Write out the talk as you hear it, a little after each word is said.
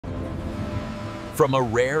From a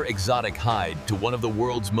rare exotic hide to one of the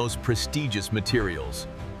world's most prestigious materials,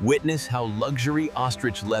 witness how luxury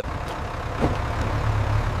ostrich leather.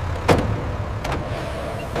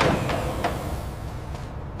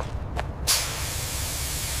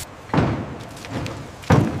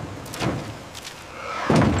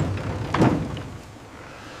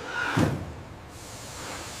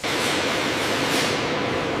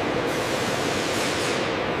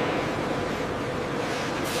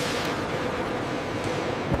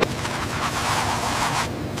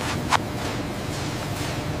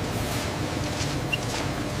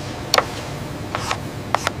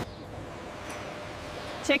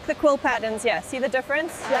 Check the quill patterns, yeah. See the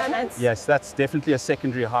difference? Yeah. Yes, that's definitely a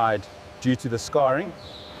secondary hide due to the scarring.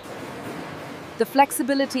 The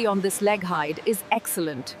flexibility on this leg hide is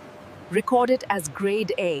excellent. Recorded as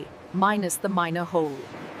grade A, minus the minor hole.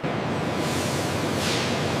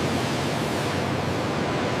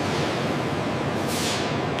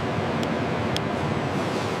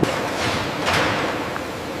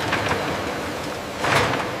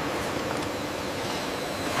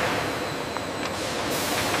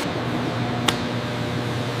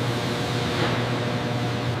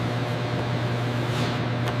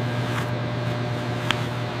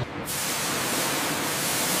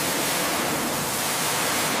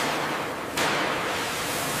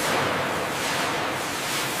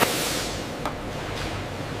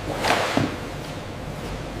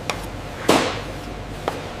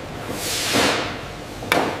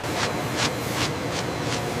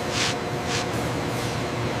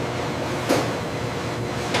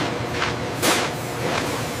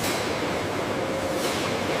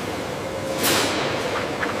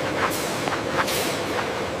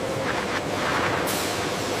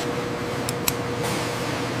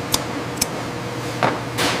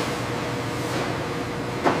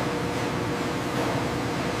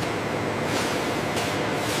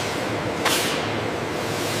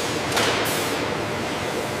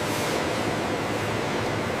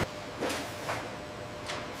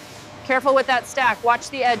 Careful with that stack. Watch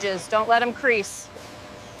the edges. Don't let them crease.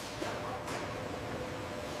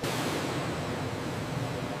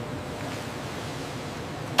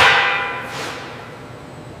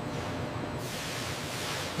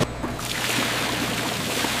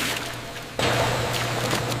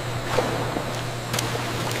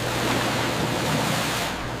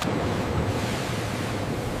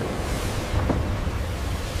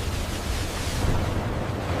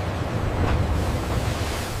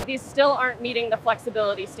 These still aren't meeting the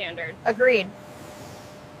flexibility standard. Agreed.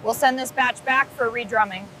 We'll send this batch back for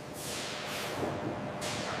redrumming.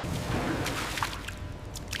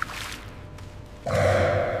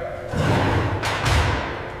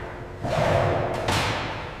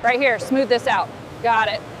 Right here, smooth this out. Got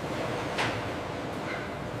it.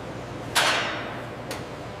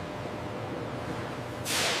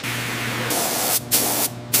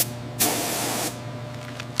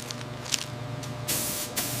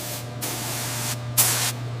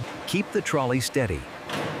 Keep the trolley steady.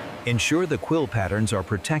 Ensure the quill patterns are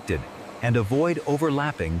protected and avoid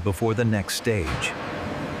overlapping before the next stage.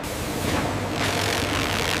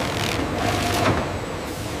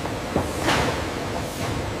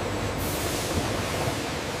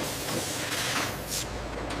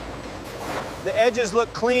 The edges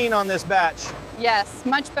look clean on this batch. Yes,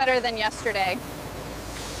 much better than yesterday.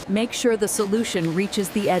 Make sure the solution reaches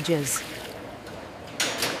the edges.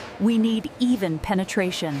 We need even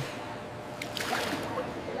penetration.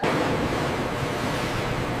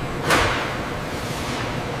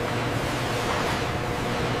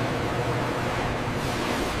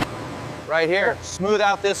 Right here, smooth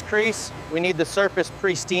out this crease. We need the surface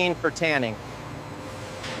pristine for tanning.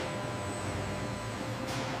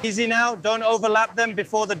 Easy now, don't overlap them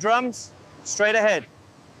before the drums. Straight ahead.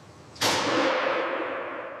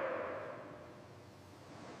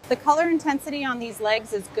 The color intensity on these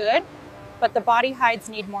legs is good, but the body hides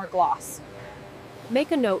need more gloss.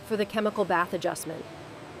 Make a note for the chemical bath adjustment.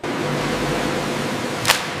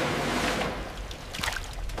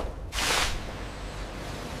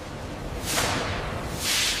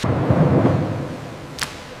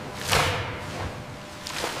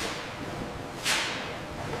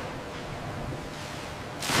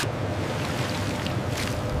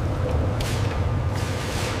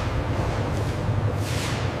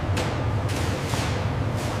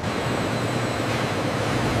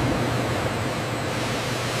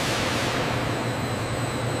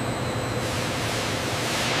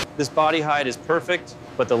 This body hide is perfect,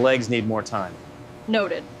 but the legs need more time.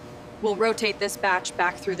 Noted. We'll rotate this batch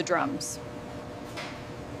back through the drums.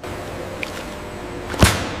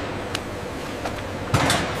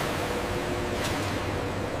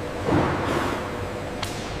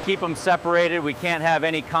 Keep them separated. We can't have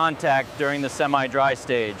any contact during the semi-dry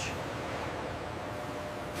stage.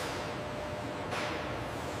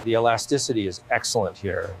 The elasticity is excellent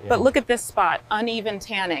here. But look at this spot, uneven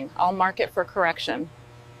tanning. I'll mark it for correction.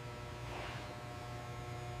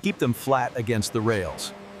 Keep them flat against the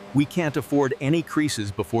rails. We can't afford any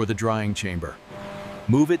creases before the drying chamber.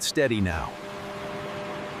 Move it steady now.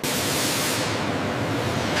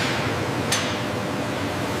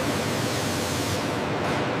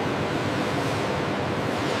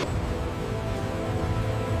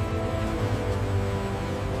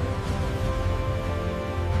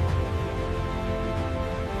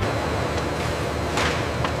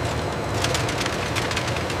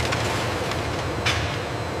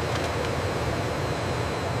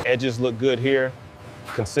 Edges look good here,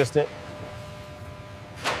 consistent.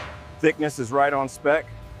 Thickness is right on spec.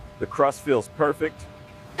 The crust feels perfect.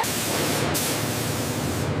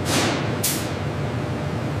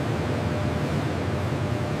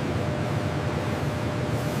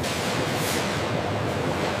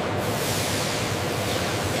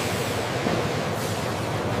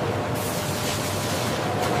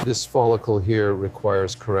 This follicle here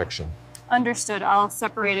requires correction. Understood. I'll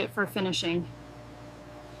separate it for finishing.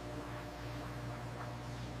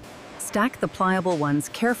 Stack the pliable ones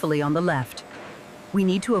carefully on the left. We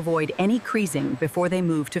need to avoid any creasing before they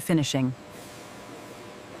move to finishing.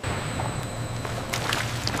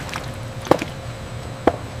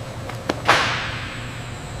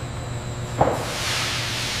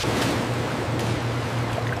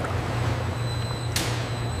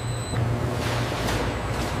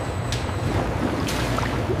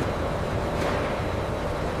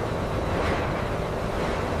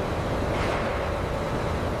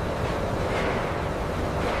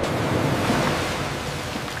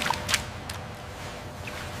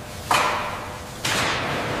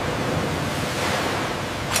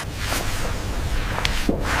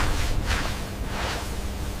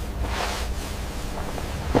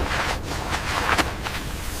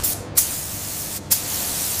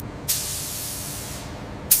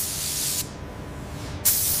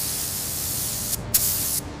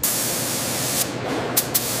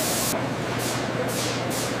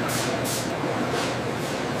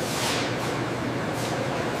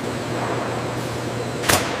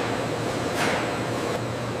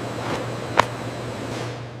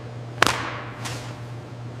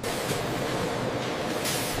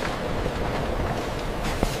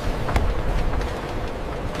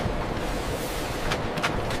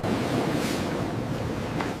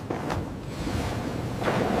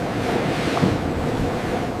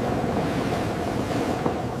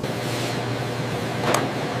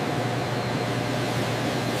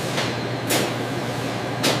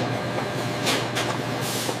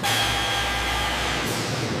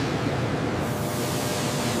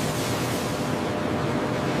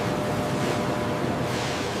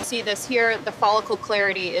 See this here, the follicle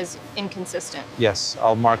clarity is inconsistent. Yes,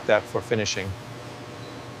 I'll mark that for finishing.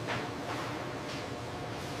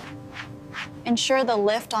 Ensure the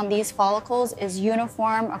lift on these follicles is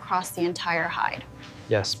uniform across the entire hide.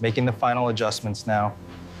 Yes, making the final adjustments now.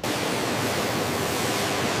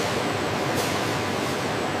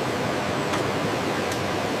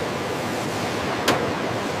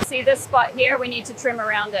 See this spot here? We need to trim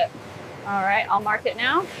around it. All right, I'll mark it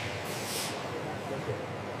now.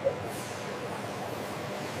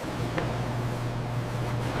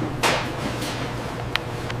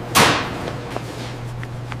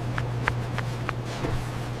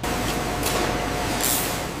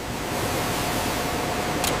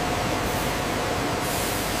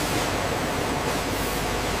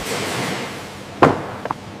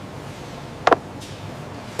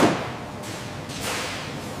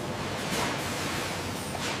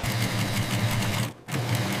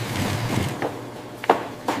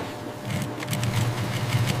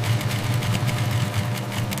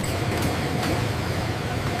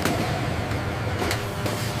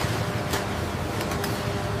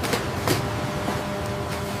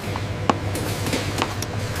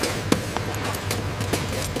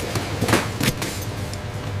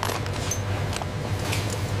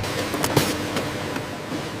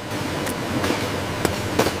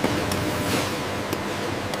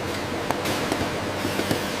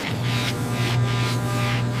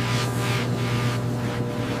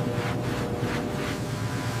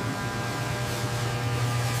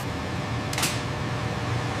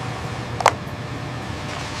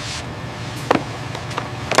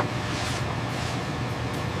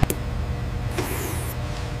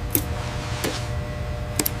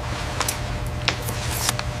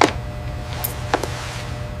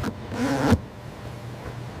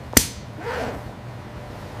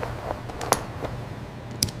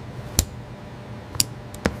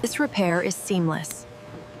 This repair is seamless.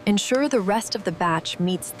 Ensure the rest of the batch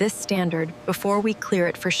meets this standard before we clear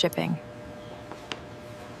it for shipping.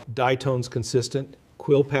 Dye tone's consistent,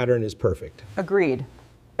 quill pattern is perfect. Agreed.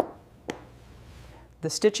 The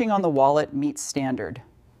stitching on the wallet meets standard.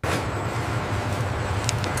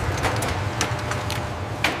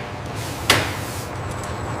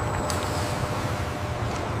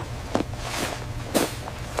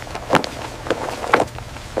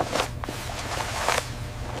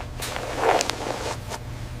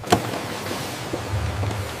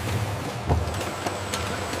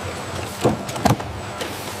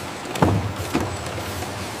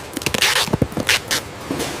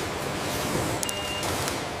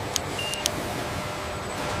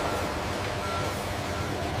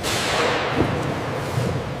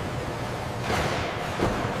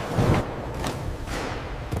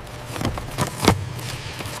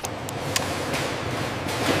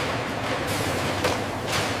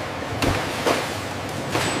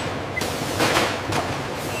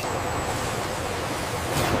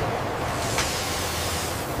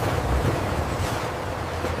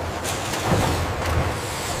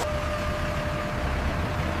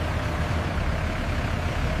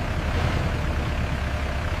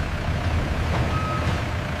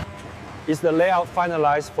 Is the layout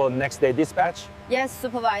finalized for next day dispatch? Yes,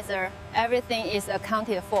 Supervisor. Everything is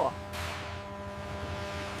accounted for.